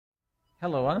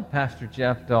Hello, I'm Pastor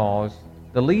Jeff Dawes,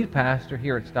 the lead pastor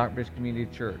here at Stockbridge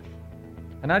Community Church.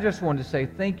 And I just wanted to say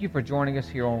thank you for joining us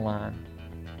here online.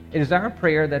 It is our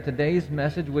prayer that today's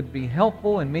message would be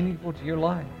helpful and meaningful to your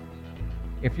life.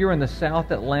 If you're in the South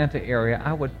Atlanta area,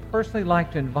 I would personally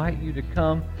like to invite you to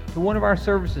come to one of our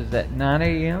services at 9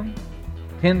 a.m.,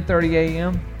 10:30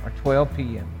 a.m., or 12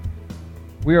 p.m.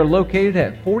 We are located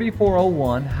at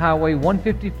 4401 Highway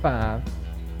 155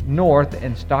 North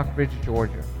in Stockbridge,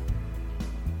 Georgia.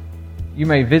 You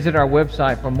may visit our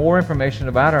website for more information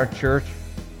about our church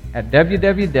at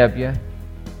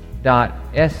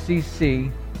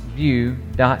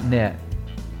www.sccview.net.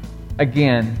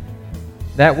 Again,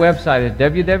 that website is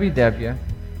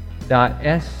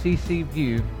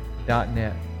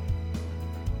www.sccview.net.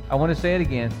 I want to say it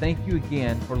again. Thank you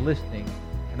again for listening,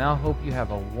 and I hope you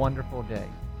have a wonderful day.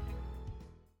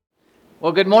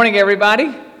 Well, good morning,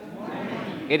 everybody.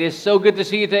 It is so good to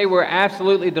see you today. We're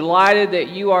absolutely delighted that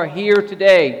you are here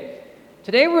today.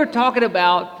 Today we're talking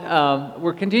about,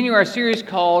 we're continuing our series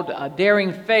called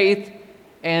Daring Faith,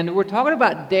 and we're talking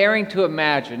about daring to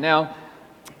imagine. Now,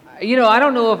 you know, I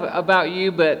don't know about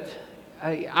you, but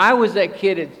I was that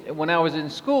kid when I was in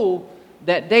school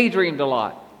that daydreamed a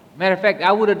lot. Matter of fact,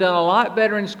 I would have done a lot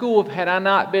better in school had I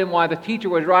not been, while the teacher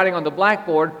was writing on the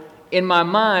blackboard, in my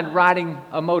mind riding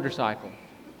a motorcycle.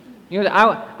 You know,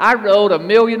 I rode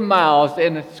 1,000,000 miles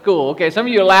in school. Okay, some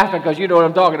of you are laughing because you know what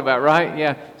I'm talking about, right?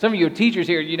 Yeah, some of you are teachers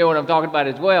here, you know what I'm talking about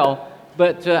as well.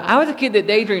 But I was a kid that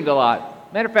daydreamed a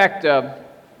lot. Matter of fact,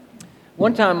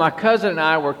 one time my cousin and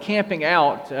I were camping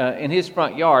out in his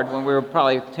front yard when we were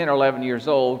probably 10 or 11 years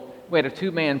old. We had a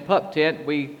 2-man pup tent.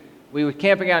 We were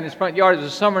camping out in his front yard. It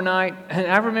was a summer night. And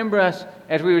I remember us,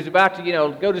 as we was about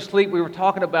to, go to sleep, we were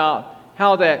talking about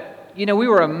how that, we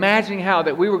were imagining how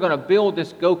that we were going to build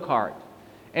this go-kart.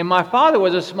 And my father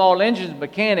was a small engines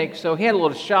mechanic, so he had a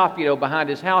little shop, behind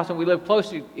his house, and we lived close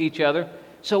to each other.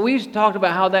 So we talked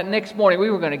about how that next morning we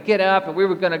were going to get up and we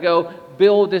were going to go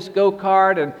build this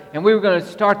go-kart, and we were going to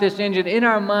start this engine. In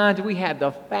our minds, we had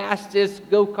the fastest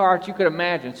go-kart you could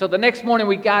imagine. So the next morning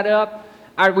we got up.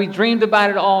 We dreamed about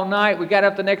it all night. We got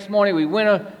up the next morning. We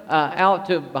went out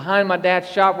to behind my dad's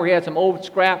shop where he had some old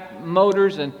scrap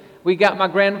motors, and we got my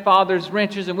grandfather's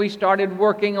wrenches, and we started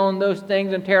working on those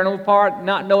things and tearing them apart,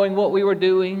 not knowing what we were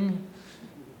doing.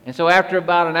 And so after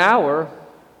about an hour,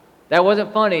 that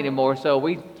wasn't fun anymore, so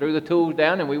we threw the tools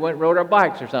down and we went and rode our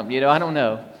bikes or something, I don't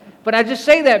know. But I just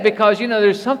say that because,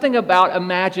 there's something about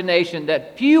imagination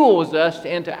that fuels us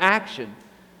into action.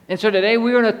 And so today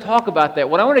we're going to talk about that.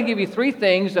 Well, I want to give you 3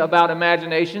 things about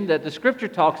imagination that the Scripture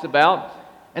talks about.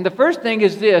 And the first thing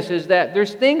is this, is that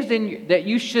there's things that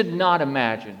you should not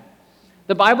imagine.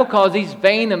 The Bible calls these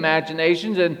vain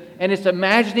imaginations, and it's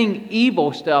imagining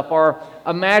evil stuff or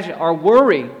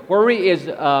worry. Worry is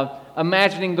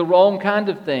imagining the wrong kind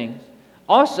of things.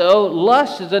 Also,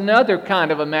 lust is another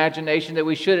kind of imagination that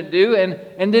we shouldn't do,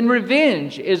 and then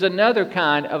revenge is another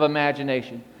kind of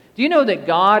imagination. Do you know that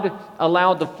God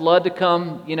allowed the flood to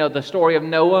come, the story of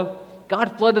Noah?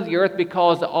 God flooded the earth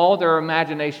because all their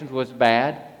imaginations was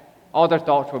bad. All their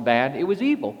thoughts were bad. It was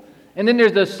evil. And then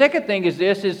there's the second thing is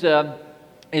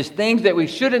things that we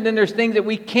shouldn't, then there's things that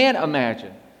we can't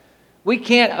imagine. We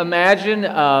can't imagine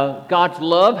God's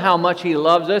love, how much He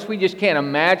loves us. We just can't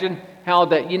imagine how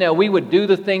that, we would do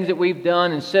the things that we've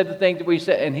done and said the things that we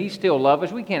said, and He still loves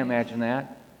us. We can't imagine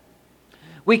that.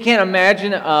 We can't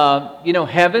imagine,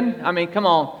 heaven. I mean, come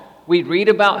on. We read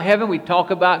about heaven. We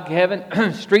talk about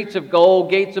heaven, streets of gold,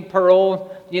 gates of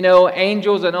pearl,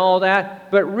 angels and all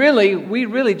that. But really, we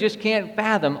really just can't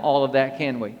fathom all of that,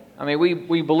 can we? I mean,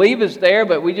 we believe it's there,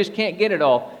 but we just can't get it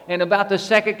all. And about the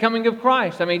second coming of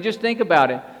Christ, I mean, just think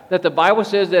about it. That the Bible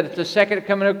says that it's the second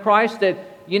coming of Christ, that,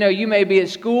 you may be at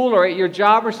school or at your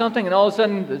job or something, and all of a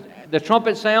sudden the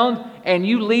trumpet sounds, and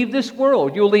you leave this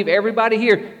world. You'll leave everybody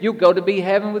here. You'll go to be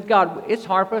heaven with God. It's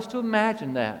hard for us to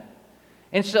imagine that.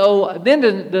 And so then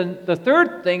the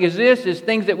third thing is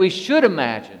things that we should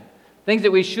imagine. Things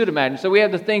that we should imagine. So we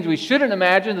have the things we shouldn't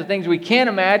imagine, the things we can't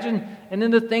imagine, and then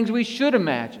the things we should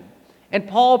imagine. And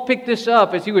Paul picked this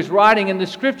up as he was writing in the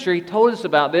Scripture. He told us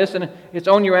about this, and it's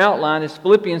on your outline. It's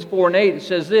Philippians 4:8. It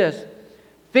says this: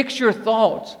 fix your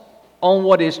thoughts on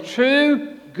what is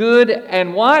true, good,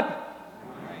 and what?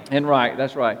 And right.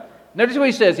 That's right. Notice what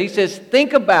he says. He says,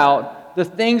 think about the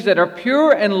things that are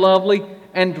pure and lovely,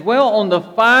 and dwell on the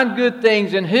fine, good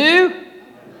things. And who?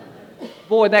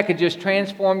 Boy, that could just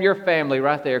transform your family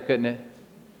right there, couldn't it?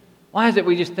 Why is it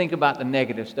we just think about the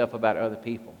negative stuff about other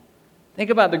people? Think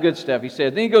about the good stuff, he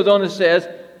says. Then he goes on and says,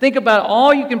 think about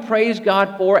all you can praise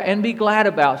God for and be glad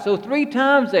about. So 3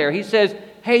 times there, he says,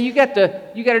 hey, you got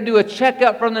to do a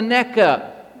checkup from the neck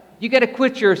up. You got to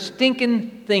quit your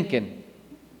stinking thinking.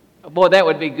 Boy, that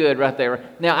would be good right there.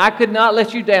 Now, I could not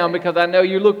let you down because I know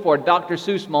you look for a Dr.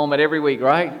 Seuss moment every week,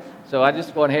 right? So I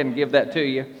just went ahead and give that to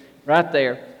you right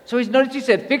there. So notice he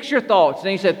said, fix your thoughts. And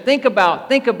he said, think about.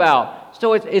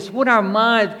 So it's when our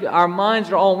minds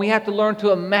are on. We have to learn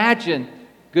to imagine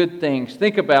good things,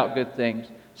 think about good things.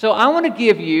 So I want to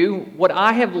give you what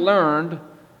I have learned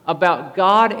about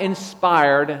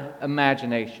God-inspired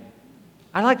imagination.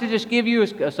 I'd like to just give you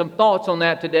some thoughts on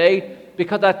that today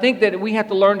because I think that we have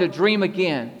to learn to dream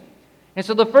again. And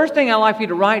so the first thing I'd like for you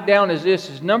to write down is this,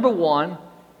 is number one,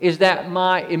 is that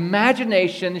my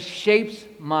imagination shapes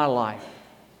my life.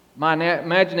 My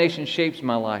imagination shapes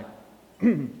my life.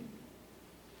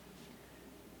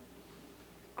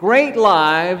 Great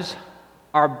lives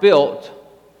are built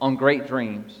on great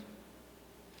dreams.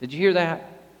 Did you hear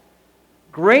that?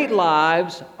 Great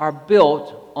lives are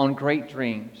built on great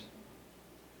dreams.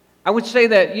 I would say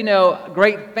that,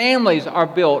 great families are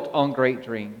built on great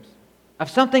dreams. Of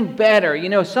something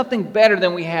better, something better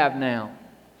than we have now.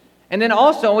 And then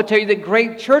also I would tell you that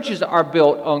great churches are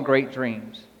built on great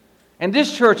dreams. And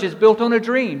this church is built on a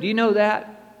dream. Do you know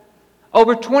that?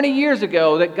 Over 20 years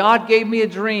ago that God gave me a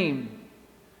dream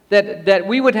that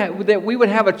we would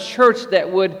have a church that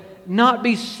would not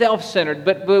be self-centered,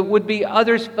 but would be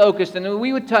others-focused, and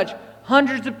we would touch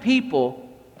hundreds of people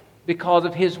because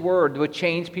of His Word would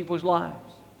change people's lives.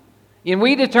 And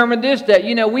we determined this, that,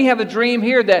 we have a dream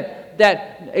here that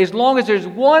as long as there's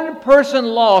one person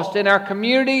lost in our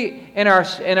community, in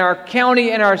our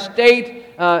county, in our state,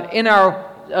 in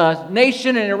our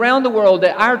nation, and around the world,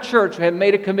 that our church have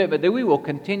made a commitment that we will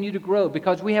continue to grow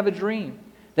because we have a dream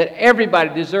that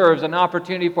everybody deserves an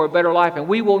opportunity for a better life, and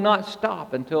we will not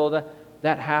stop until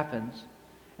that happens.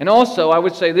 And also, I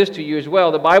would say this to you as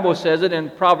well. The Bible says it in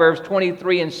Proverbs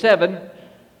 23:7.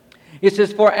 It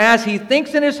says, for as he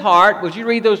thinks in his heart, would you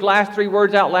read those last three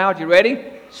words out loud? You ready?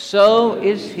 So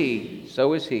is he.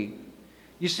 So is he.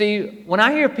 You see, when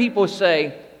I hear people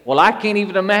say, well, I can't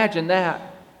even imagine that,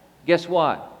 guess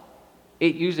what?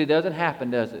 It usually doesn't happen,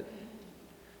 does it?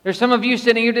 There's some of you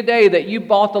sitting here today that you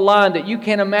bought the line that you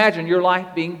can't imagine your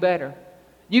life being better.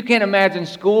 You can't imagine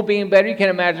school being better. You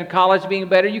can't imagine college being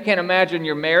better. You can't imagine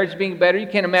your marriage being better. You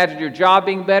can't imagine your job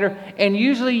being better. And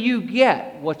usually you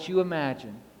get what you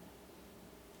imagine.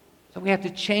 So we have to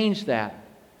change that.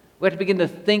 We have to begin to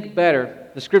think better.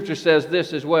 The Scripture says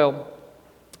this as well.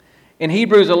 In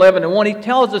Hebrews 11:1, he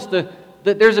tells us that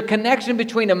there's a connection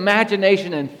between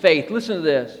imagination and faith. Listen to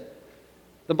this.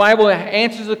 The Bible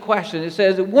answers the question. It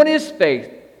says, what is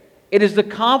faith? It is the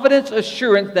confidence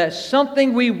assurance that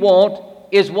something we want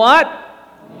is what?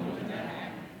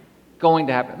 Going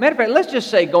to happen. Matter of fact, let's just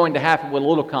say going to happen with a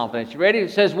little confidence. You ready?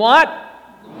 It says what?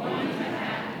 Going to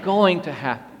happen. Going to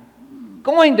happen.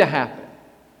 Going to happen.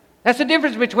 That's the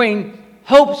difference between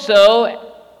hope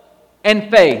so and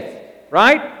faith,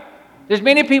 right? There's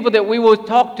many people that we will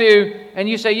talk to and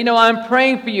you say, I'm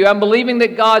praying for you. I'm believing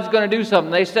that God's going to do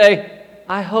something. They say,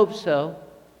 I hope so.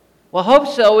 Well, hope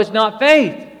so is not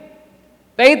faith.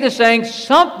 Faith is saying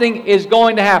something is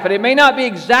going to happen. It may not be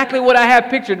exactly what I have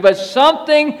pictured, but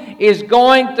something is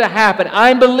going to happen.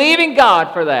 I'm believing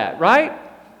God for that, right?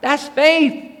 That's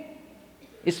faith.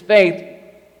 It's faith.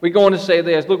 We're going to say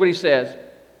this. Look what he says.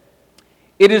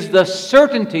 It is the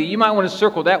certainty, you might want to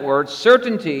circle that word,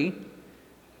 certainty,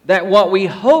 that what we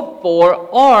hope for,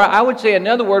 or I would say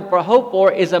another word for hope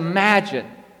for is imagine.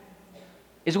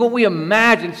 Is what we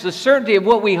imagine. It's the certainty of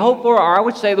what we hope for, or I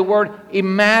would say the word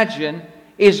imagine,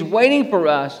 is waiting for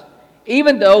us,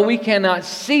 even though we cannot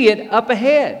see it up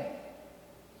ahead.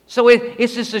 So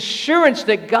it's this assurance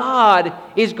that God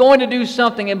is going to do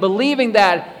something and believing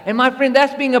that. And my friend,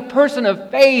 that's being a person of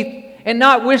faith and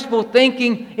not wishful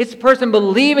thinking. It's a person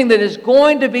believing that it's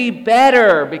going to be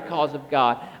better because of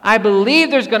God. I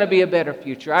believe there's going to be a better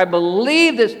future. I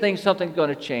believe something's going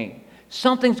to change.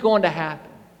 Something's going to happen.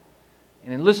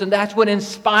 And listen, that's what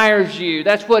inspires you.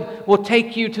 That's what will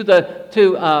take you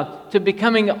to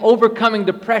overcoming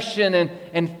depression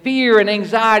and fear and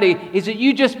anxiety, is that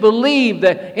you just believe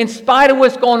that in spite of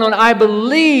what's going on, I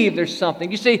believe there's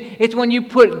something. You see, it's when you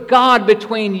put God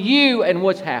between you and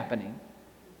what's happening.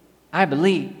 I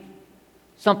believe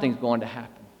something's going to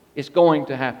happen. It's going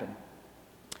to happen.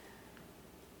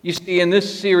 You see, in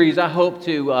this series, I hope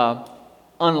to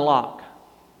unlock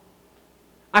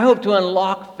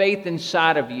faith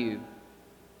inside of you.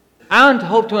 I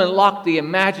hope to unlock the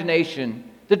imagination,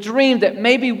 the dream that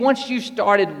maybe once you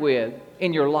started with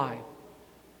in your life,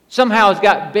 somehow has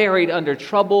got buried under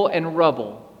trouble and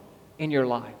rubble in your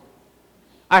life.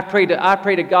 I pray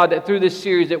to God that through this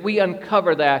series that we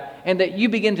uncover that and that you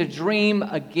begin to dream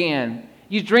again.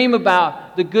 You dream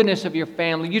about the goodness of your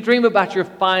family. You dream about your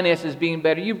finances being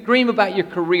better. You dream about your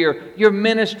career, your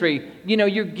ministry,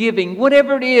 your giving.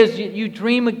 Whatever it is, you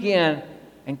dream again,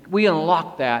 and we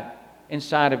unlock that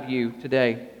inside of you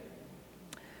today.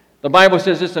 The Bible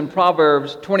says this in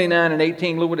Proverbs 29 and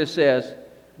 18. Look what it says.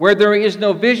 Where there is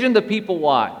no vision, the people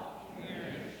what?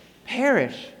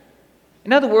 Perish.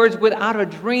 In other words, without a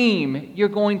dream, you're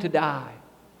going to die.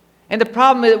 And the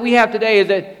problem that we have today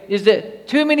is that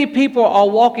too many people are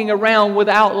walking around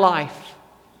without life.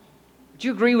 Would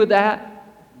you agree with that?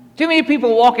 Too many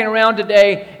people walking around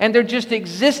today and they're just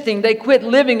existing. They quit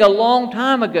living a long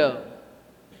time ago.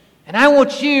 And I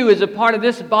want you, as a part of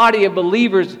this body of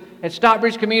believers at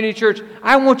Stockbridge Community Church,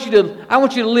 I want you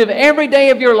to live every day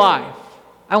of your life.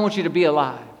 I want you to be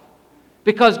alive.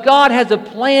 Because God has a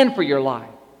plan for your life.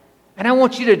 And I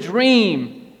want you to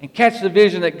dream and catch the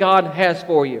vision that God has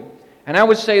for you. And I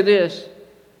would say this,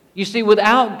 you see,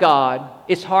 without God,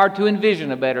 it's hard to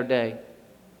envision a better day.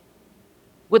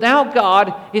 Without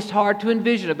God, it's hard to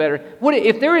envision a better.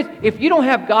 If you don't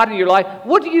have God in your life,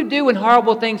 what do you do when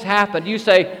horrible things happen? Do you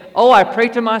say, "Oh, I pray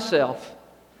to myself.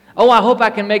 Oh, I hope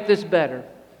I can make this better.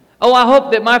 Oh, I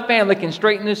hope that my family can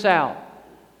straighten this out."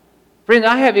 Friends,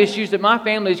 I have issues that my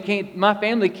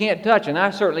family can't touch, and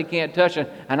I certainly can't touch them.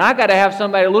 And I got to have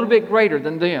somebody a little bit greater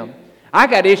than them. I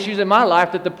got issues in my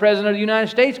life that the President of the United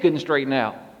States couldn't straighten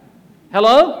out.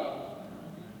 Hello?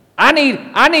 I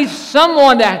need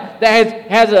someone that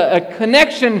has a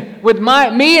connection with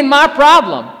me and my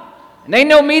problem. And they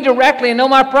know me directly and know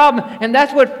my problem. And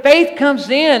that's what faith comes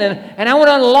in. And I want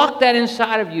to unlock that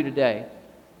inside of you today.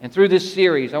 And through this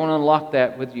series, I want to unlock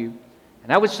that with you.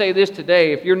 And I would say this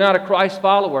today, if you're not a Christ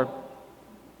follower,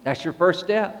 that's your first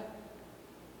step.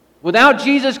 Without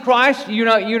Jesus Christ,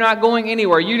 you're not going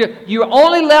anywhere. You're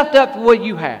only left up to what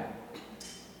you have.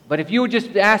 But if you would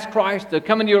just ask Christ to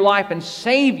come into your life and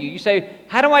save you, you say,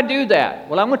 "How do I do that?"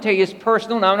 Well, I'm going to tell you it's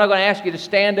personal, and I'm not going to ask you to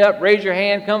stand up, raise your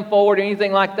hand, come forward, or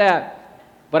anything like that.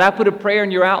 But I put a prayer in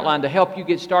your outline to help you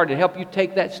get started, to help you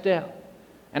take that step.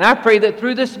 And I pray that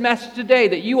through this message today,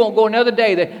 that you won't go another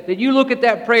day, that you look at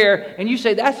that prayer and you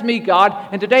say, "That's me, God,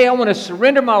 and today I want to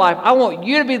surrender my life. I want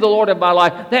you to be the Lord of my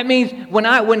life." That means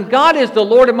when God is the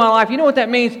Lord of my life, you know what that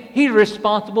means? He's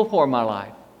responsible for my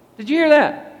life. Did you hear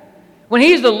that? When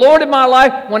He's the Lord of my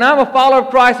life, when I'm a follower of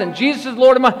Christ and Jesus is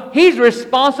Lord of my life, He's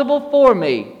responsible for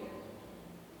me.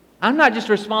 I'm not just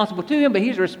responsible to Him, but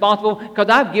He's responsible because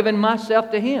I've given myself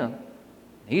to Him.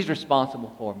 He's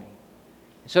responsible for me.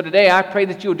 So today I pray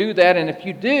that you'll do that, and if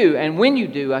you do, and when you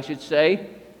do, I should say,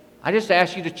 I just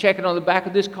ask you to check it on the back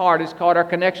of this card. It's called our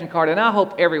connection card, and I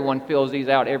hope everyone fills these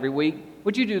out every week.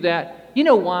 Would you do that? You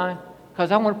know why?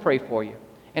 Because I want to pray for you.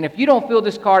 And if you don't fill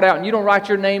this card out and you don't write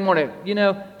your name on it,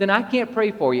 then I can't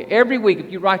pray for you. Every week,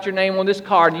 if you write your name on this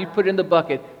card and you put it in the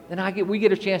bucket, then we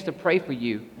get a chance to pray for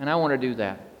you, and I want to do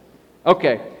that.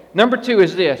 Okay, number 2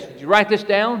 is this. Did you write this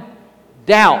down?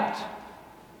 Doubt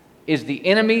is the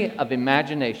enemy of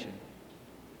imagination.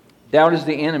 Doubt is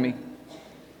the enemy.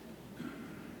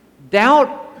 Doubt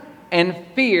and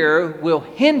fear will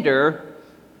hinder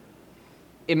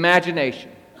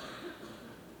imagination.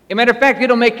 As a matter of fact,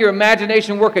 it'll make your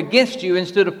imagination work against you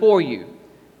instead of for you.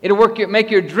 It'll make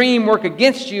your dream work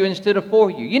against you instead of for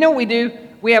you. You know what we do?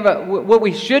 What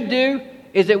we should do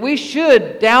is that we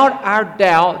should doubt our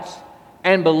doubts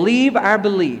and believe our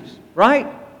beliefs, right?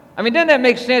 I mean, doesn't that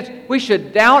make sense? We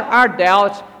should doubt our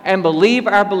doubts and believe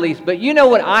our beliefs. But you know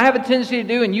what I have a tendency to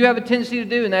do and you have a tendency to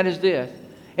do, and that is this.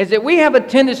 Is that we have a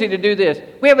tendency to do this.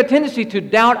 We have a tendency to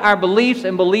doubt our beliefs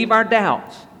and believe our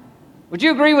doubts. Would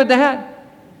you agree with that?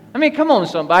 I mean, come on,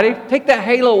 somebody. Take that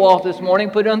halo off this morning,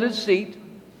 put it under the seat.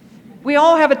 We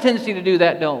all have a tendency to do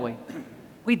that, don't we?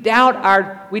 We doubt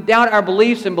our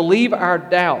beliefs and believe our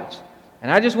doubts.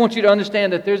 And I just want you to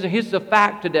understand that here's the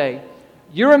fact today.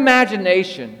 Your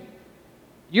imagination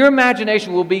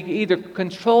will be either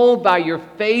controlled by your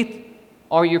faith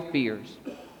or your fears.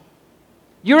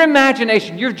 Your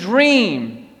imagination, your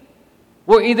dream,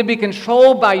 will either be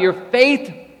controlled by your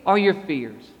faith or your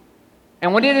fears.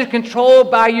 And when it is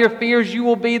controlled by your fears, you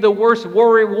will be the worst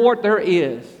worrywart there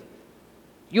is.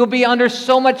 You'll be under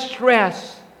so much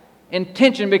stress and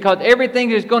tension because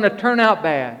everything is going to turn out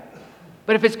bad.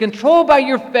 But if it's controlled by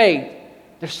your faith,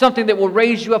 there's something that will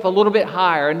raise you up a little bit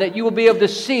higher and that you will be able to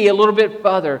see a little bit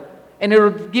further. And it will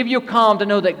give you calm to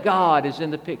know that God is in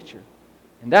the picture.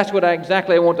 And that's what I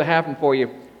want to happen for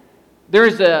you.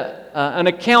 There's an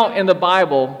account in the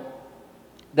Bible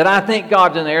that I think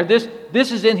God's in there.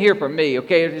 This is in here for me,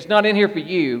 okay? It's not in here for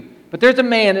you. But there's a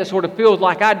man that sort of feels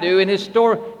like I do, and his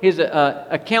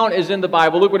account is in the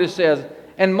Bible. Look what it says.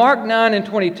 In Mark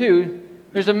 9:22,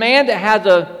 there's a man that has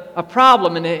a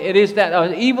problem, and it is that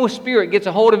an evil spirit gets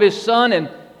a hold of his son,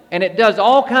 and it does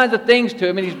all kinds of things to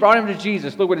him, and he's brought him to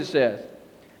Jesus. Look what it says.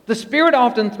 The spirit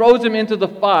often throws him into the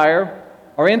fire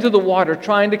or into the water,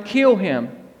 trying to kill him.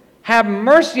 Have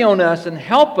mercy on us and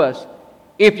help us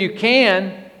if you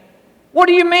can. What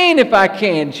do you mean if I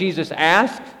can? Jesus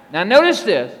asked. Now notice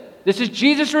this. This is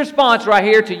Jesus' response right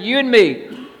here to you and me.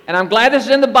 And I'm glad this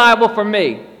is in the Bible for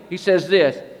me. He says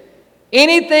this.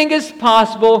 Anything is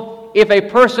possible if a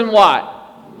person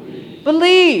what?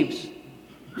 Believes.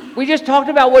 We just talked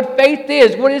about what faith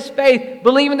is. What is faith?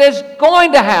 Believing that it's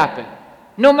going to happen.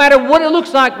 No matter what it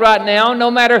looks like right now, no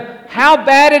matter how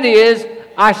bad it is,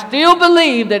 I still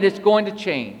believe that it's going to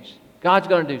change. God's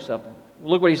going to do something.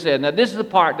 Look what he said. Now this is the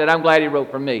part that I'm glad he wrote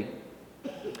for me.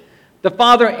 The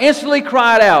father instantly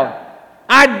cried out,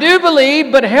 I do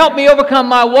believe, but help me overcome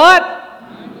my what?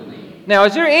 Unbelief. Now,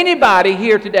 is there anybody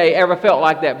here today ever felt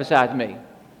like that besides me?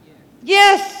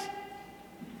 Yes.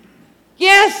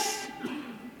 Yes.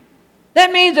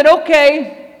 That means that,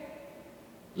 okay,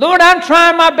 Lord, I'm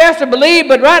trying my best to believe,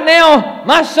 but right now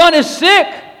my son is sick,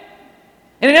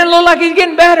 and it doesn't look like he's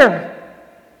getting better.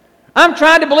 I'm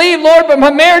trying to believe, Lord, but my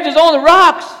marriage is on the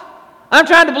rocks. I'm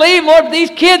trying to believe, Lord, but these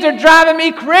kids are driving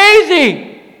me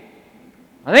crazy.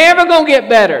 Are they ever going to get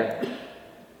better?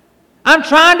 I'm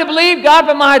trying to believe, God,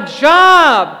 for my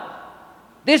job,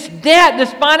 this debt,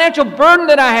 this financial burden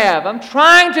that I have. I'm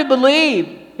trying to believe.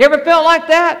 You ever felt like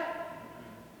that?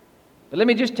 But let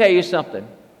me just tell you something.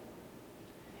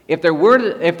 If there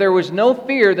was no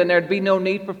fear, then there'd be no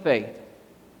need for faith.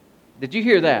 Did you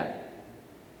hear that?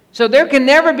 So there can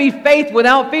never be faith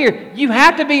without fear. You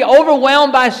have to be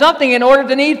overwhelmed by something in order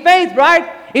to need faith,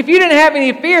 right? If you didn't have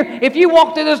any fear, if you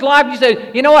walked through this life, you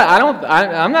said, you know what,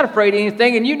 I'm not afraid of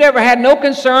anything, and you never had no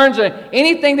concerns or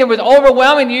anything that was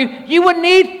overwhelming you, you wouldn't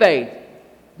need faith.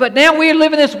 But now we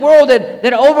live in this world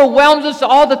that overwhelms us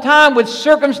all the time with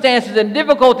circumstances and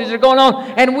difficulties that are going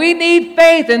on, and we need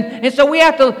faith, and so we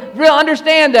have to really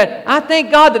understand that. I thank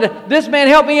God that this man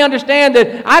helped me understand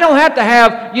that I don't have to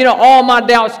have, all my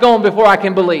doubts gone before I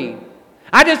can believe.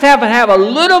 I just have to have a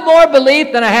little more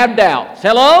belief than I have doubts.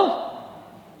 Hello?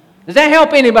 Does that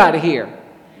help anybody here?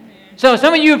 So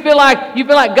some of you feel like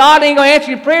God ain't going to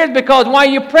answer your prayers because while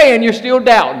you're praying, you're still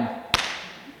doubting.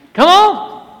 Come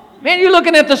on. Man, you're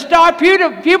looking at the star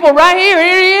pupil right here.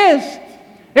 Here he is.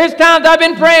 There's times I've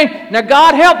been praying, now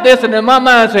God help this, and in my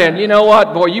mind saying, you know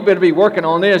what, boy, you better be working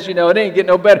on this. It ain't getting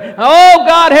no better. Oh,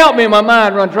 God help me. My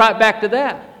mind runs right back to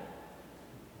that.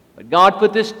 But God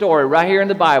put this story right here in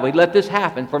the Bible. He let this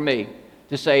happen for me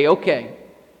to say, okay,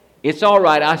 it's all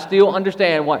right. I still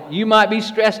understand what you might be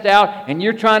stressed out, and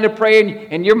you're trying to pray,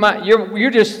 and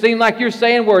you just seem like you're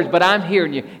saying words, but I'm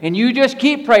hearing you, and you just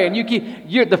keep praying.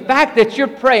 The fact that you're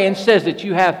praying says that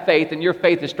you have faith, and your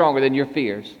faith is stronger than your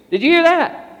fears. Did you hear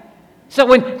that? So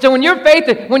when your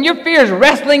fear is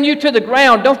wrestling you to the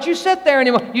ground, don't you sit there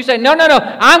anymore. You say, no,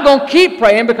 I'm going to keep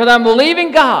praying because I'm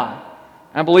believing God.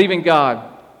 I'm believing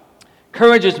God.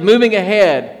 Courage is moving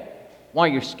ahead while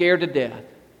you're scared to death.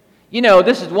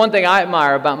 This is one thing I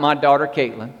admire about my daughter,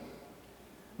 Caitlin.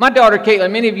 My daughter,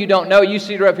 Caitlin, many of you don't know, you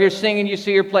see her up here singing, you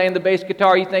see her playing the bass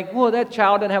guitar, you think, whoa, that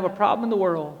child doesn't have a problem in the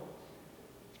world.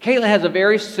 Caitlin has a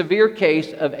very severe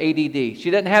case of ADD. She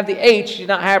doesn't have the H, she's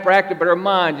not hyperactive, but her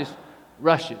mind just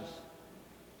rushes.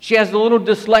 She has a little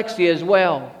dyslexia as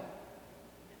well.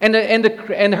 And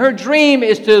her dream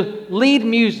is to lead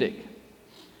music.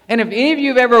 And if any of you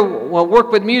have ever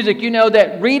worked with music, you know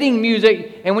that reading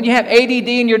music, and when you have ADD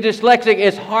and you're dyslexic,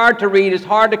 it's hard to read, it's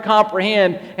hard to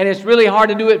comprehend, and it's really hard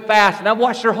to do it fast. And I've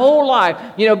watched her whole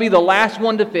life, be the last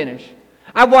one to finish.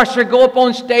 I've watched her go up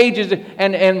on stages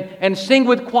and sing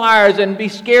with choirs and be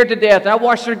scared to death. And I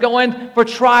watched her go in for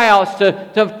tryouts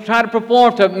to try to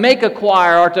perform, to make a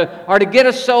choir or to get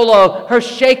a solo, her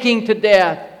shaking to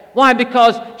death. Why?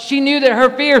 Because she knew that her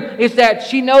fear is that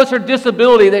she knows her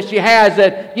disability that she has,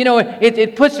 that,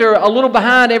 it puts her a little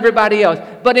behind everybody else.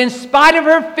 But in spite of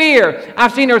her fear,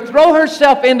 I've seen her throw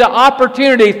herself into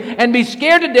opportunities and be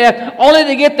scared to death only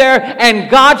to get there and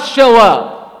God show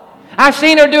up. I've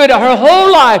seen her do it her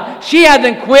whole life. She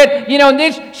hasn't quit.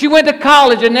 She went to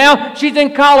college, and now she's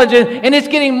in college, and it's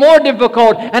getting more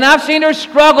difficult. And I've seen her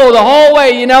struggle the whole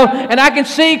way, and I can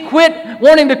see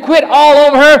wanting to quit all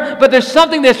over her, but there's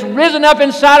something that's risen up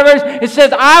inside of her. It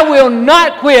says, I will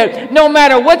not quit. No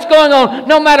matter what's going on,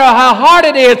 no matter how hard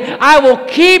it is, I will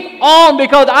keep on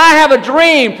because I have a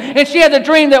dream. And she has a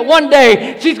dream that one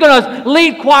day she's going to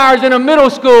lead choirs in a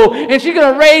middle school, and she's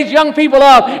going to raise young people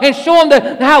up and show them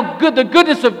the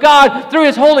goodness of God through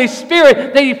His Holy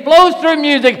Spirit, that He flows through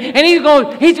music, and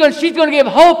she's going to give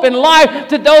hope and life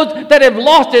to those that have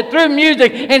lost it through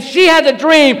music. And she has a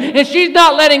dream, and she's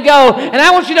not letting go. And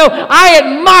I want you to know, I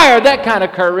admire that kind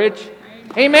of courage.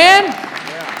 Amen?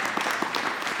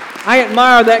 I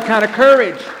admire that kind of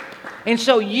courage. And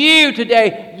so you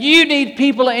today, you need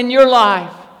people in your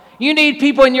life. You need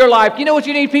people in your life. You know what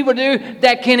you need people to do?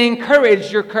 That can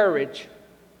encourage your courage.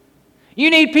 You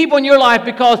need people in your life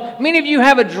because many of you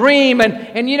have a dream,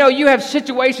 and you have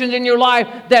situations in your life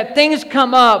that things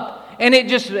come up, and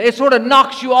it sort of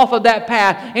knocks you off of that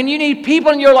path. And you need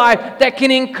people in your life that can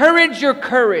encourage your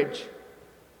courage.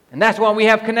 And that's why we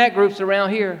have connect groups around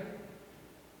here.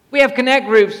 We have connect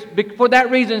groups for that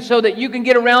reason, so that you can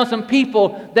get around some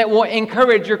people that will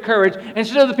encourage your courage.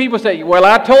 Instead of the people say, well,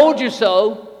 I told you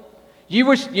so.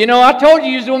 I told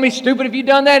you was going to be stupid if you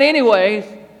done that anyways.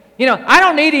 I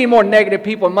don't need any more negative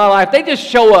people in my life. They just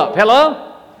show up.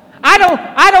 Hello? I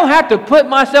don't have to put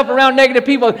myself around negative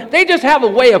people. They just have a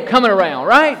way of coming around,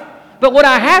 right? But what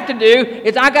I have to do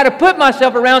is I got to put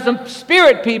myself around some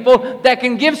spirit people that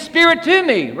can give spirit to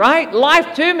me, right?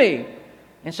 Life to me.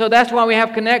 And so that's why we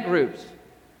have connect groups.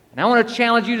 And I want to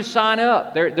challenge you to sign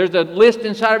up. There's a list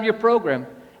inside of your program.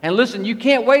 And listen, you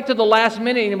can't wait till the last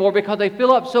minute anymore because they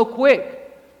fill up so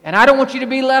quick. And I don't want you to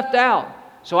be left out.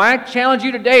 So I challenge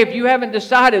you today, if you haven't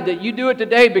decided, that you do it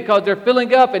today, because they're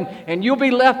filling up and you'll be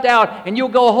left out, and you'll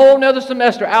go a whole nother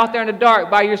semester out there in the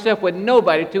dark by yourself with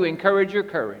nobody to encourage your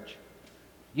courage.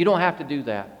 You don't have to do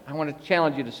that. I want to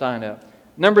challenge you to sign up.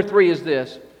 Number 3 is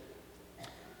this.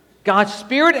 God's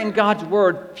Spirit and God's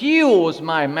Word fuels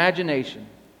my imagination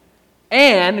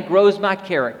and grows my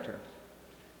character.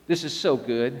 This is so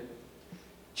good.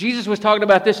 Jesus was talking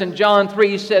about this in John 3.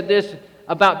 He said this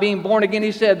about being born again.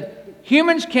 He said,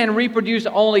 humans can reproduce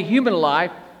only human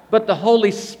life, but the Holy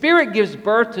Spirit gives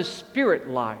birth to spirit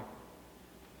life.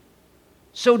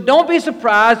 So don't be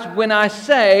surprised when I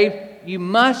say you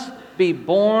must be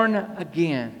born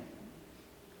again.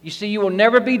 You see, you will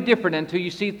never be different until you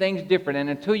see things different. And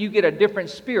until you get a different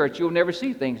spirit, you'll never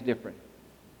see things different.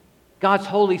 God's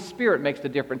Holy Spirit makes the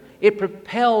difference. It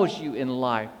propels you in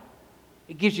life.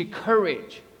 It gives you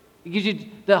courage. It gives you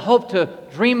the hope to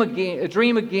dream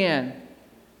again.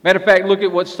 Matter of fact, look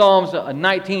at what Psalms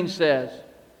 19 says.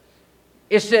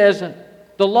 It says,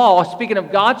 the law, speaking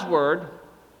of God's Word,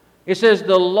 it says,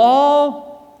 the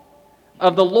law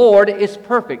of the Lord is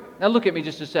perfect. Now look at me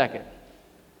just a second.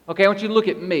 Okay, I want you to look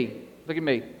at me. Look at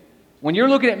me. When you're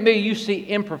looking at me, you see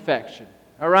imperfection.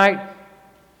 All right?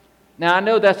 Now, I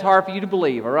know that's hard for you to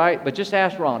believe, all right? But just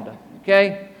ask Rhonda,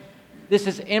 okay? This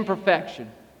is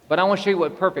imperfection. But I want to show you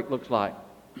what perfect looks like.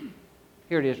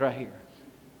 Here it is right here.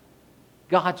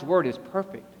 God's Word is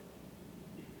perfect.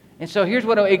 And so here's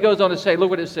what it goes on to say. Look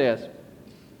what it says.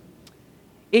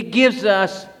 It gives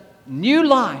us new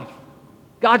life.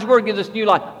 God's Word gives us new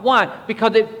life. Why?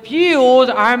 Because it fuels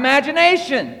our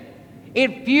imagination.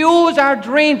 It fuels our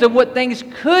dreams of what things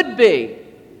could be,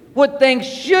 what things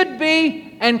should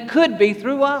be and could be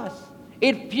through us.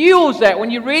 It fuels that.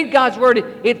 When you read God's Word,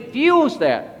 it fuels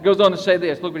that. It goes on to say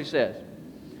this. Look what he says.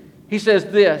 He says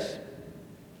this.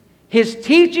 His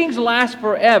teachings last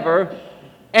forever,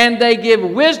 and they give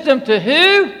wisdom to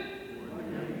who?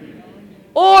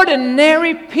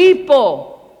 Ordinary people.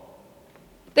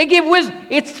 They give wisdom.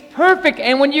 It's perfect.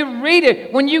 And when you read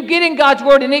it, when you get in God's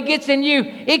Word and it gets in you,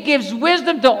 it gives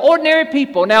wisdom to ordinary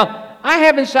people. Now, I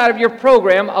have inside of your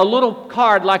program a little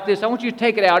card like this. I want you to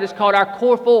take it out. It's called our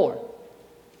Core 4.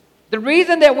 The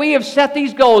reason that we have set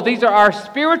these goals, these are our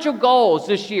spiritual goals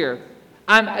this year.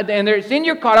 And it's in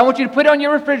your card. I want you to put it on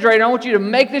your refrigerator. I want you to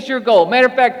make this your goal. Matter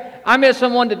of fact, I met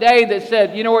someone today that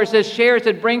said, you know where it says share? It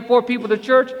said bring 4 people to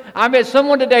church. I met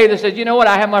someone today that said, you know what?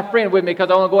 I have my friend with me because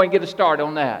I want to go and get a start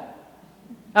on that.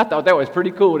 I thought that was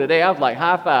pretty cool today. I was like,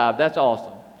 high five. That's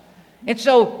awesome. And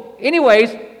so,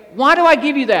 anyways, why do I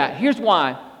give you that? Here's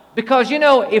why. Because,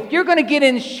 if you're going to get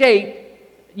in shape,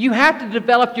 you have to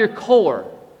develop your core.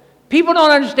 People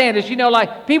don't understand this.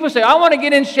 Like people say, I want to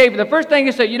get in shape. And the first thing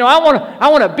they say, I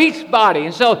want a beach body.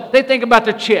 And so they think about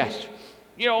their chest.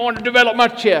 I want to develop my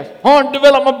chest. I want to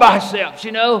develop my biceps,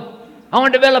 I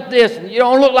want to develop this. And you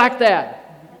don't look like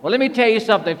that. Well, let me tell you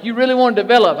something. If you really want to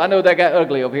develop, I know that got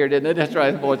ugly over here, didn't it? That's right.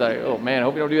 The boys like, oh man, I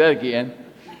hope you don't do that again.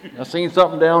 I seen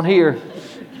something down here.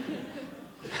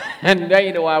 And now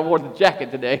you know why I wore the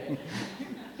jacket today.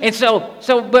 And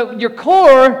but your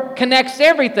core connects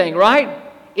everything, right?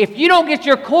 If you don't get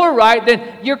your core right,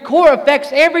 then your core affects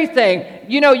everything.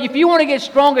 You know, if you want to get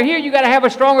stronger here, you got to have a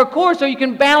stronger core so you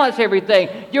can balance everything.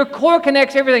 Your core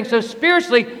connects everything. So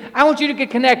spiritually, I want you to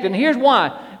get connected. And here's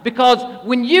why. Because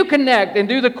when you connect and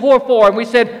do the core four, and we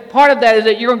said part of that is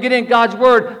that you're going to get in God's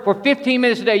Word for 15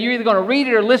 minutes a day. You're either going to read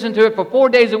it or listen to it for 4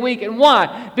 days a week. And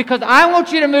why? Because I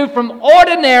want you to move from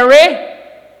ordinary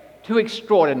to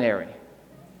extraordinary.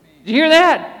 Did you hear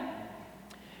that?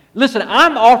 Listen,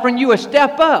 I'm offering you a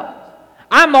step up.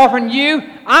 I'm offering you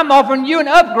an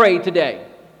upgrade today.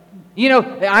 You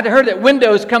know, I heard that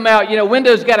Windows come out. You know,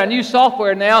 Windows got a new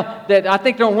software now that I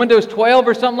think they're on Windows 12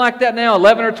 or something like that now,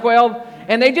 11 or 12.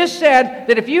 And they just said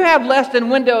that if you have less than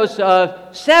Windows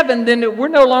 7, then we're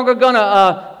no longer going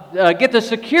to get the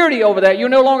security over that. You'll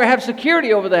no longer have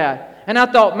security over that. And I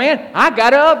thought, man, I got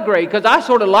to upgrade because I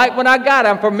sort of like what I got.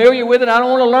 I'm familiar with it. I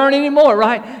don't want to learn anymore,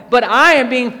 right? But I am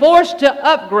being forced to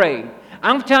upgrade.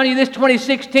 I'm telling you this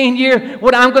 2016 year,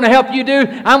 what I'm going to help you do,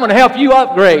 I'm going to help you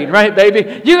upgrade, right,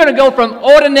 baby? You're going to go from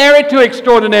ordinary to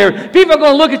extraordinary. People are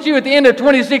going to look at you at the end of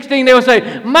 2016. They will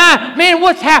say, man,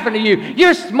 what's happened to you?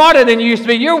 You're smarter than you used to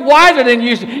be. You're wiser than you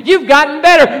used to be. You've gotten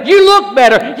better. You look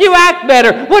better. You act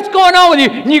better. What's going on with you?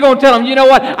 And you're going to tell them, you know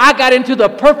what? I got into the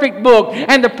perfect book,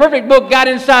 and the perfect book got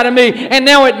inside of me, and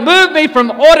now it moved me from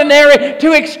ordinary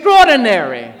to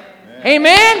extraordinary.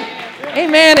 Amen?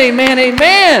 Amen, amen,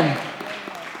 amen.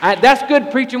 That's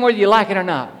good preaching whether you like it or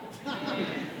not.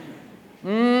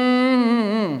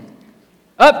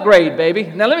 Upgrade, baby.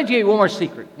 Now let me give you one more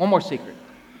secret. One more secret.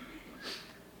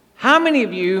 How many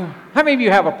of you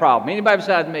have a problem? Anybody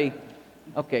besides me?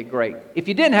 Okay, great. If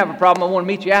you didn't have a problem, I want to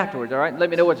meet you afterwards, all right?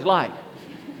 Let me know what it's like.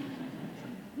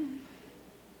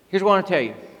 Here's what I want to tell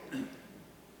you.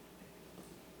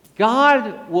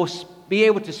 God will be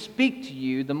able to speak to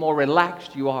you the more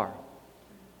relaxed you are.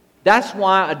 That's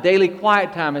why a daily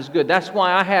quiet time is good. That's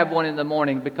why I have one in the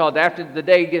morning, because after the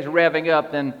day gets revving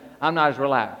up, then I'm not as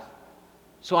relaxed.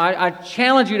 So I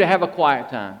challenge you to have a quiet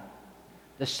time.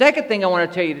 The second thing I want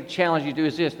to tell you to challenge you to do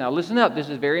is this. Now listen up, this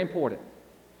is very important.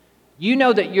 You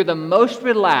know that you're the most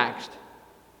relaxed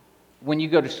when you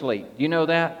go to sleep. Do you know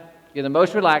that? You're the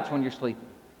most relaxed when you're sleeping.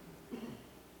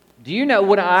 Do you know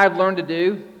what I've learned to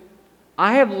do?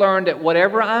 I have learned that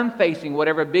whatever I'm facing,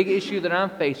 whatever big issue that I'm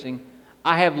facing,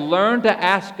 I have learned to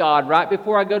ask God right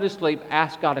before I go to sleep,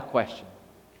 ask God a question.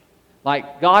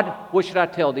 Like, God, what should I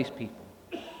tell these people?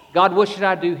 God, what should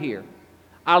I do here?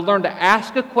 I learned to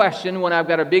ask a question when I've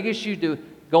got a big issue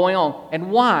going on.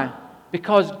 And why?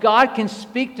 Because God can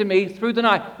speak to me through the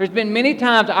night. There's been many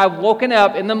times I've woken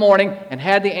up in the morning and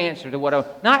had the answer to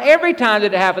what not every time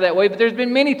did it happen that way, but there's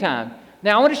been many times.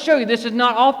 Now, I want to show you, this is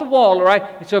not off the wall, all right?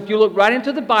 And so if you look right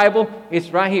into the Bible,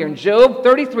 it's right here. In Job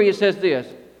 33, it says this.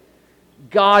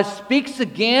 God speaks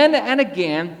again and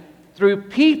again through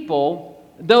people,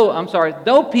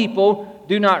 though people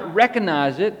do not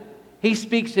recognize it. He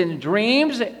speaks in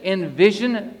dreams, in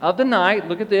vision of the night.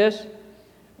 Look at this.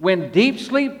 When deep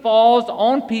sleep falls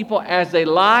on people as they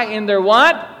lie in their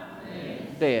what?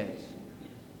 Beds.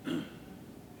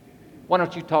 Why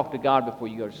don't you talk to God before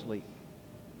you go to sleep?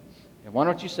 And why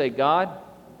don't you say, God,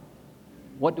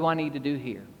 what do I need to do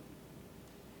here?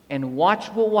 And watch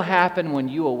what will happen when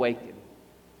you awaken.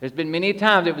 There's been many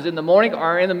times it was in the morning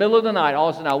or in the middle of the night, all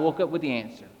of a sudden I woke up with the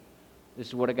answer. This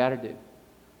is what I got to do.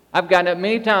 I've gotten up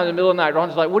many times in the middle of the night.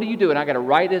 Ron's like, what do you do? And I got to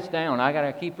write this down. I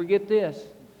got to forget this.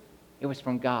 It was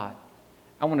from God.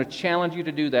 I want to challenge you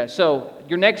to do that. So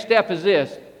your next step is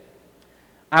this.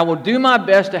 I will do my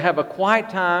best to have a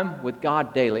quiet time with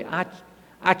God daily.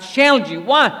 I challenge you.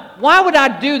 Why? Why would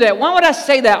I do that? Why would I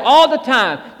say that all the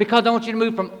time? Because I want you to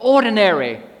move from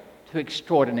ordinary to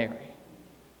extraordinary.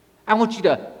 I want you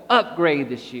to upgrade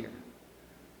this year.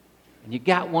 And you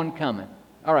got one coming.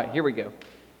 All right, here we go.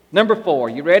 Number 4,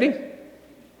 you ready?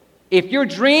 If your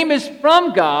dream is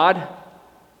from God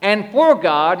and for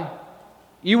God,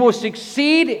 you will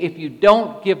succeed if you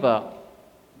don't give up.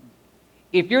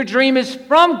 If your dream is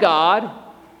from God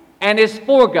and is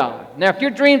for God. Now, if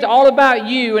your dream's all about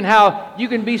you and how you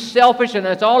can be selfish and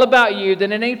it's all about you,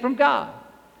 then it ain't from God.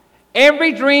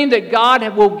 Every dream that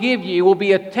God will give you will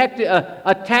be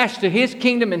attached to His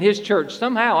kingdom and His church.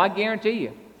 Somehow, I guarantee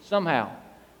you. Somehow.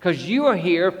 Because you are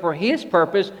here for His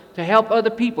purpose to help other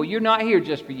people. You're not here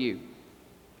just for you.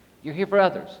 You're here for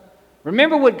others.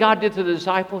 Remember what God did to the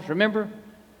disciples? Remember?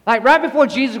 Like right before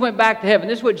Jesus went back to heaven,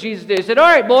 this is what Jesus did. He said, all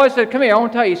right, boys, come here, I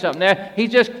want to tell you something. Now,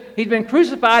 he's been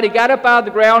crucified, he got up out of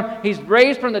the ground, he's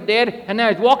raised from the dead, and now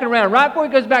he's walking around. Right before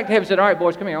he goes back to heaven, he said, all right,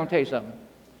 boys, come here, I want to tell you something.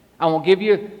 I want to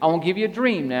give you a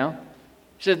dream now.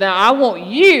 He says, now I want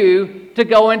you to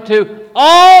go into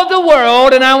all the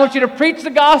world, and I want you to preach the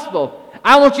gospel.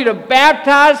 I want you to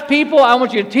baptize people. I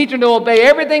want you to teach them to obey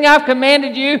everything I've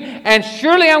commanded you, and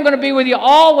surely I'm going to be with you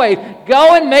always.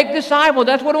 Go and make disciples.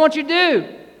 That's what I want you to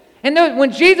do. And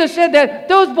when Jesus said that,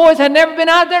 those boys had never been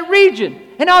out of that region.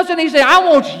 And all of a sudden he said, I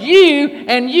want you,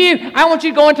 I want you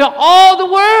to go into all the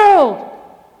world.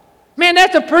 Man,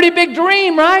 that's a pretty big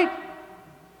dream, right?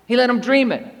 He let them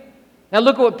dream it. Now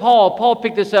look at what Paul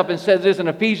picked this up and says this in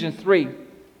Ephesians 3.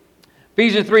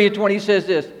 Ephesians 3:20 says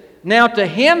this, now to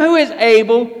him who is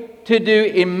able to do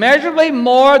immeasurably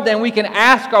more than we can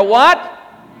ask or what?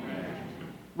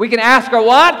 We can ask or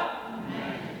what?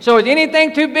 So is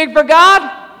anything too big for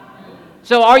God?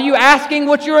 So are you asking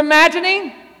what you're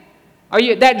imagining? Are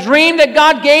you that dream that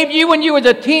God gave you when you was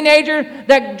a teenager,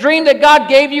 that dream that God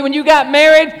gave you when you got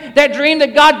married, that dream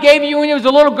that God gave you when you was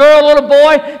a little girl, a little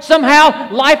boy,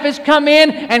 somehow life has come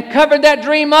in and covered that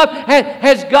dream up?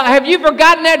 Have you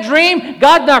forgotten that dream?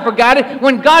 God's not forgotten it.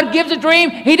 When God gives a dream,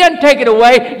 He doesn't take it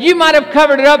away. You might have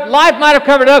covered it up, life might have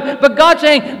covered it up, but God's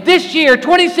saying, this year,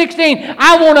 2016,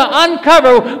 I want to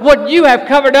uncover what you have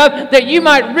covered up, that you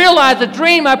might realize the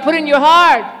dream I put in your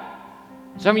heart.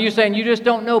 Some of you are saying, you just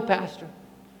don't know, Pastor.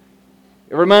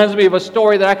 It reminds me of a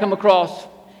story that I come across.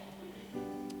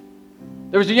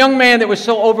 There was a young man that was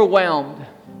so overwhelmed.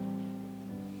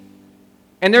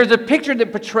 And there's a picture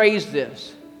that portrays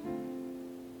this.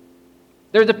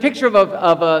 There's a picture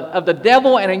of the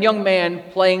devil and a young man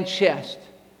playing chess.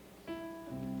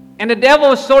 And the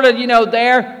devil is sort of,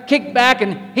 there, kicked back,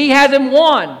 and he has him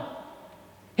won.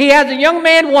 He has the young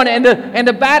man won, and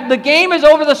the game is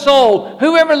over the soul.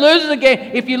 Whoever loses the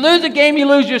game, if you lose the game, you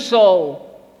lose your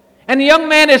soul. And the young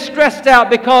man is stressed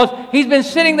out because he's been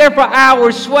sitting there for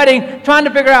hours, sweating, trying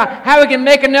to figure out how he can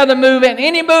make another move. And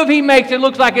any move he makes, it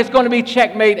looks like it's going to be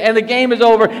checkmate, and the game is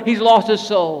over. He's lost his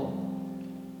soul.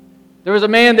 There was a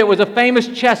man that was a famous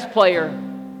chess player.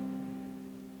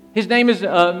 His name is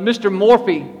Mr.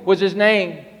 Morphy was his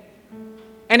name.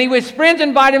 And his friends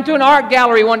invited him to an art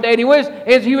gallery one day. And he was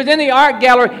in the art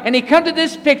gallery, and he come to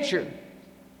this picture.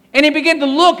 And he began to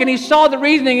look, and he saw the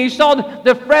reasoning. He saw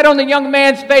the fret on the young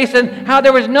man's face, and how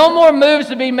there was no more moves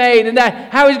to be made, and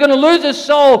how he's going to lose his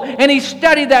soul. And he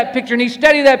studied that picture, and he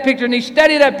studied that picture, and he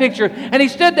studied that picture. And he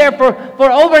stood there for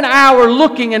over an hour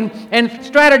looking and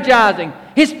strategizing.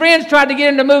 His friends tried to get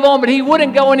him to move on, but he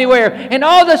wouldn't go anywhere. And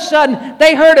all of a sudden,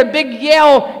 they heard a big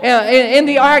yell in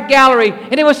the art gallery.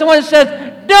 And it was someone that says,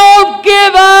 "Don't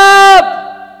give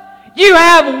up! You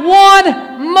have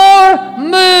one more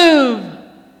move."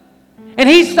 And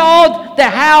he saw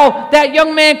how that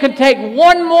young man could take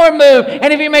one more move.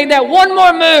 And if he made that one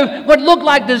more move, would look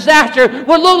like disaster,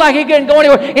 would look like he couldn't go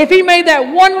anywhere. If he made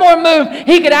that one more move,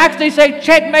 he could actually say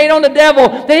checkmate on the devil,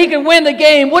 that he could win the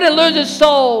game, wouldn't lose his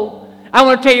soul. I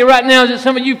want to tell you right now that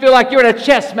some of you feel like you're in a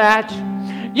chess match.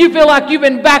 You feel like you've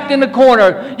been backed in the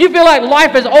corner. You feel like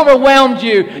life has overwhelmed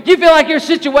you. You feel like your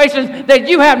situations that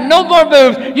you have no more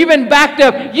moves. You've been backed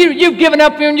up. You've given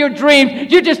up on your dreams.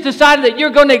 You just decided that you're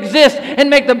going to exist and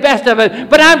make the best of it.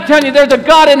 But I'm telling you, there's a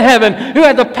God in heaven who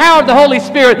has the power of the Holy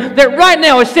Spirit that right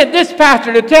now has sent this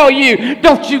pastor to tell you,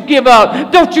 don't you give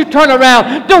up. Don't you turn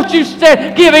around. Don't you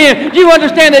give in. You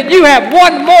understand that you have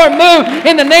one more move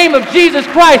in the name of Jesus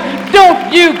Christ.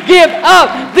 Don't you give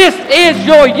up. This is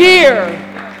your year.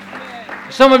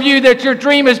 Some of you that your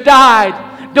dream has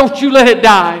died, don't you let it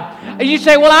die. And you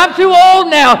say, well, I'm too old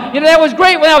now. That was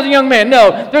great when I was a young man.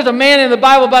 No, there's a man in the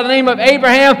Bible by the name of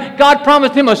Abraham. God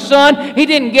promised him a son. He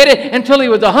didn't get it until he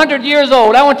was 100 years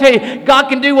old. I want to tell you, God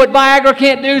can do what Viagra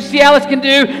can't do, Cialis can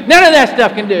do, none of that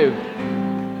stuff can do.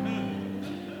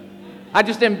 I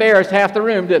just embarrassed half the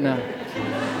room, didn't I?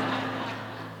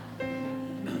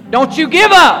 Don't you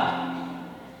give up.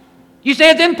 You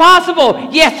say it's impossible.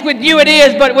 Yes, with you it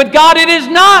is, but with God it is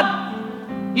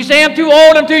not. You say, I'm too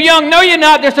old, I'm too young. No, you're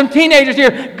not. There's some teenagers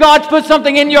here. God's put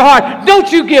something in your heart.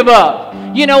 Don't you give up.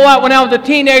 You know what? When I was a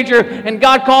teenager and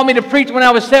God called me to preach when I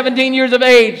was 17 years of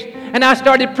age, and I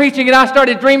started preaching, and I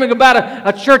started dreaming about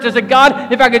a church. I said,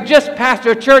 God, if I could just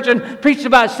pastor a church and preach to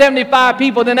about 75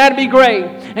 people, then that'd be great.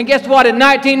 And guess what? In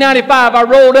 1995, I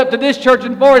rolled up to this church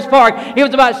in Forest Park. It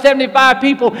was about 75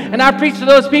 people, and I preached to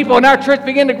those people, and our church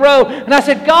began to grow. And I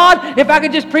said, God, if I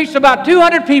could just preach to about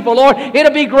 200 people, Lord,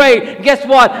 it'll be great. And guess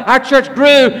what? Our church grew,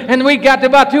 and we got to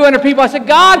about 200 people. I said,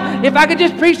 God, if I could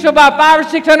just preach to about 500 or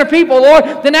 600 people, Lord,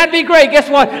 then that'd be great. Guess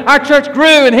what? Our church grew,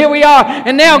 and here we are.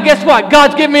 And now, guess what?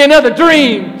 God's given me another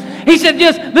dream. He said,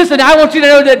 just listen, I want you to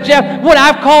know that, Jeff, what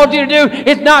I've called you to do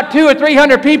is not 200 or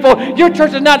 300 people. Your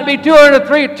church is not to be 200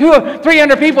 or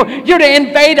 300 people. You're to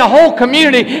invade a whole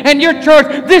community. And your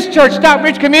church, this church,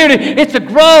 Stockbridge Community, it's to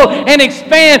grow and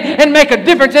expand and make a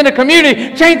difference in the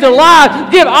community, change the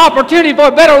lives, give opportunity for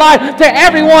a better life to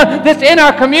everyone that's in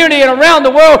our community and around the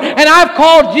world. And I've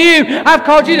called you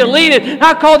to lead it.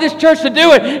 I've called this church to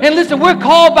do it. And listen, we're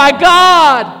called by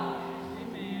God.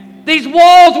 These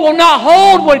walls will not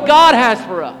hold what God has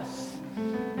for us.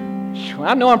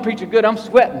 I know I'm preaching good. I'm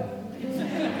sweating.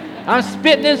 I'm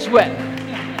spitting and sweating.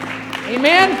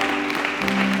 Amen?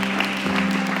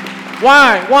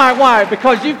 Why?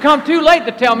 Because you've come too late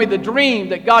to tell me the dream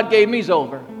that God gave me's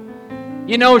over.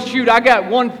 You know, shoot, I got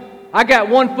one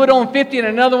foot on 50 and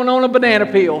another one on a banana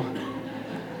peel.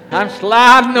 I'm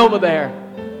sliding over there.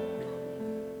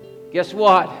 Guess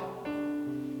what?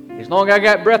 As long as I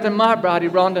got breath in my body,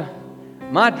 Rhonda,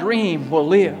 my dream will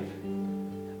live.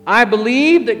 I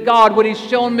believe that God, what He's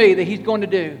shown me that He's going to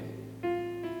do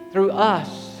through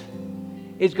us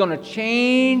is going to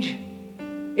change.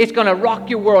 It's going to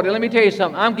rock your world. And let me tell you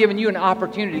something. I'm giving you an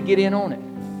opportunity to get in on it.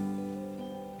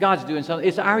 God's doing something.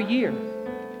 It's our year.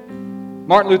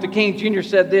 Martin Luther King Jr.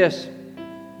 said this: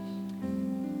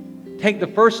 take the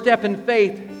first step in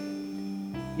faith.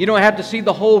 You don't have to see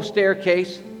the whole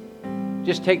staircase.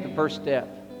 Just take the first step.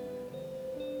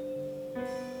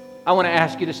 I want to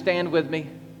ask you to stand with me.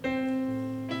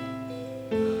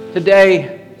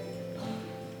 Today,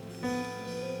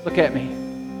 look at me.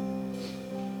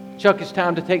 Chuck, it's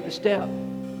time to take the step.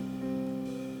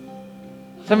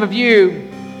 Some of you,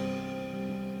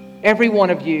 every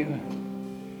one of you,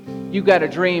 you got a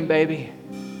dream, baby.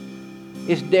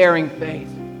 It's daring faith.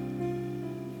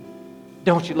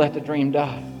 Don't you let the dream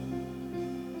die.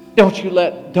 Don't you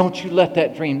let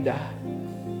that dream die.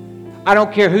 I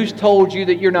don't care who's told you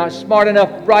that you're not smart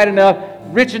enough, bright enough,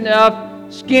 rich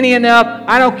enough, skinny enough.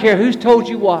 I don't care who's told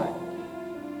you what.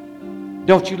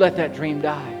 Don't you let that dream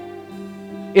die.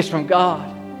 It's from God.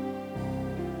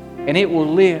 And it will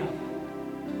live.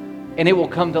 And it will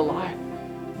come to life.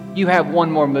 You have one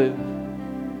more move.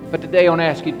 But today I want to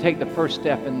ask you to take the first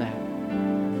step in that.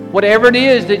 Whatever it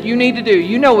is that you need to do,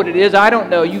 you know what it is. I don't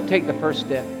know. You take the first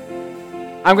step.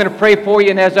 I'm going to pray for you,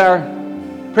 and as our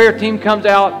prayer team comes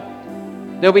out,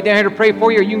 they'll be down here to pray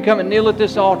for you, or you can come and kneel at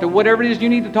this altar. Whatever it is you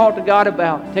need to talk to God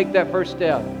about, take that first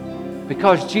step.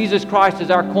 Because Jesus Christ is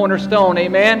our cornerstone,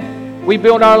 amen? We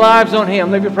build our lives on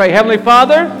Him. Let me pray. Heavenly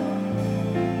Father,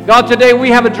 God, today we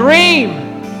have a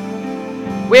dream.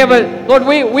 Lord,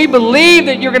 we believe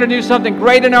that you're going to do something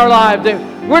great in our lives. That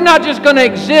we're not just going to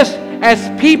exist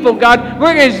as people, God.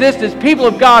 We're going to exist as people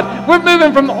of God. We're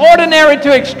moving from ordinary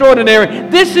to extraordinary.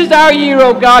 This is our year,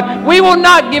 oh God. We will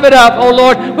not give it up, oh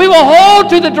Lord. We will hold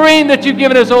to the dream that you've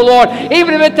given us, oh Lord.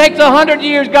 Even if it takes 100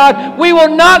 years, God, we will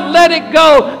not let it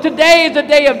go. Today is a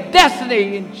day of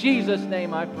destiny. In Jesus'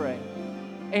 name I pray.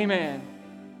 Amen.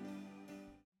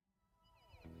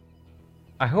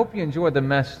 I hope you enjoyed the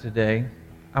message today.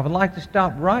 I would like to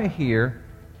stop right here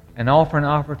and offer an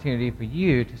opportunity for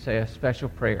you to say a special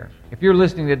prayer. If you're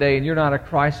listening today and you're not a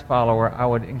Christ follower, I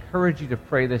would encourage you to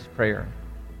pray this prayer.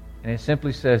 And it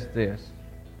simply says this: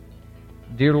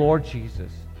 Dear Lord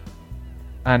Jesus,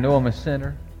 I know I'm a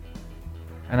sinner,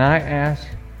 and I ask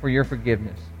for your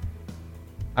forgiveness.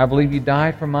 I believe you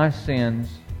died for my sins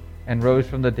and rose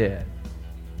from the dead.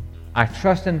 I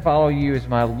trust and follow you as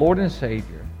my Lord and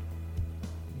Savior.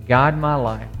 Guide my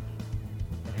life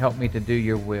and help me to do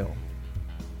your will.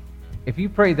 If you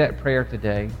prayed that prayer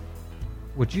today,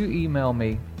 would you email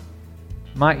me?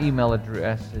 My email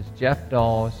address is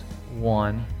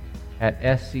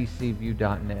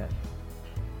jeffdawes1@sccview.net.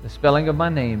 The spelling of my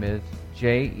name is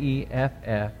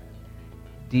JEFFDAWS,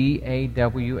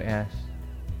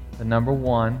 the number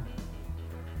 1,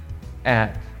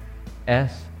 at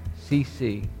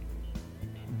sccview.net.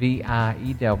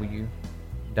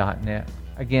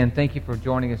 Again, thank you for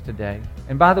joining us today.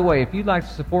 And by the way, if you'd like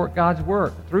to support God's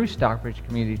work through Stockbridge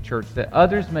Community Church that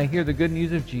others may hear the good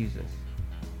news of Jesus,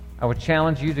 I would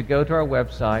challenge you to go to our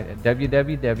website at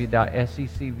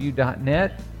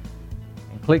www.sccview.net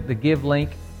and click the Give link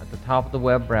at the top of the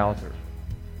web browser.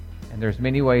 And there's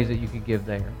many ways that you can give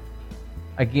there.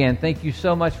 Again, thank you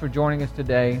so much for joining us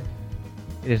today.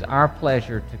 It is our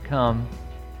pleasure to come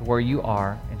to where you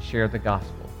are and share the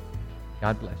gospel.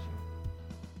 God bless you.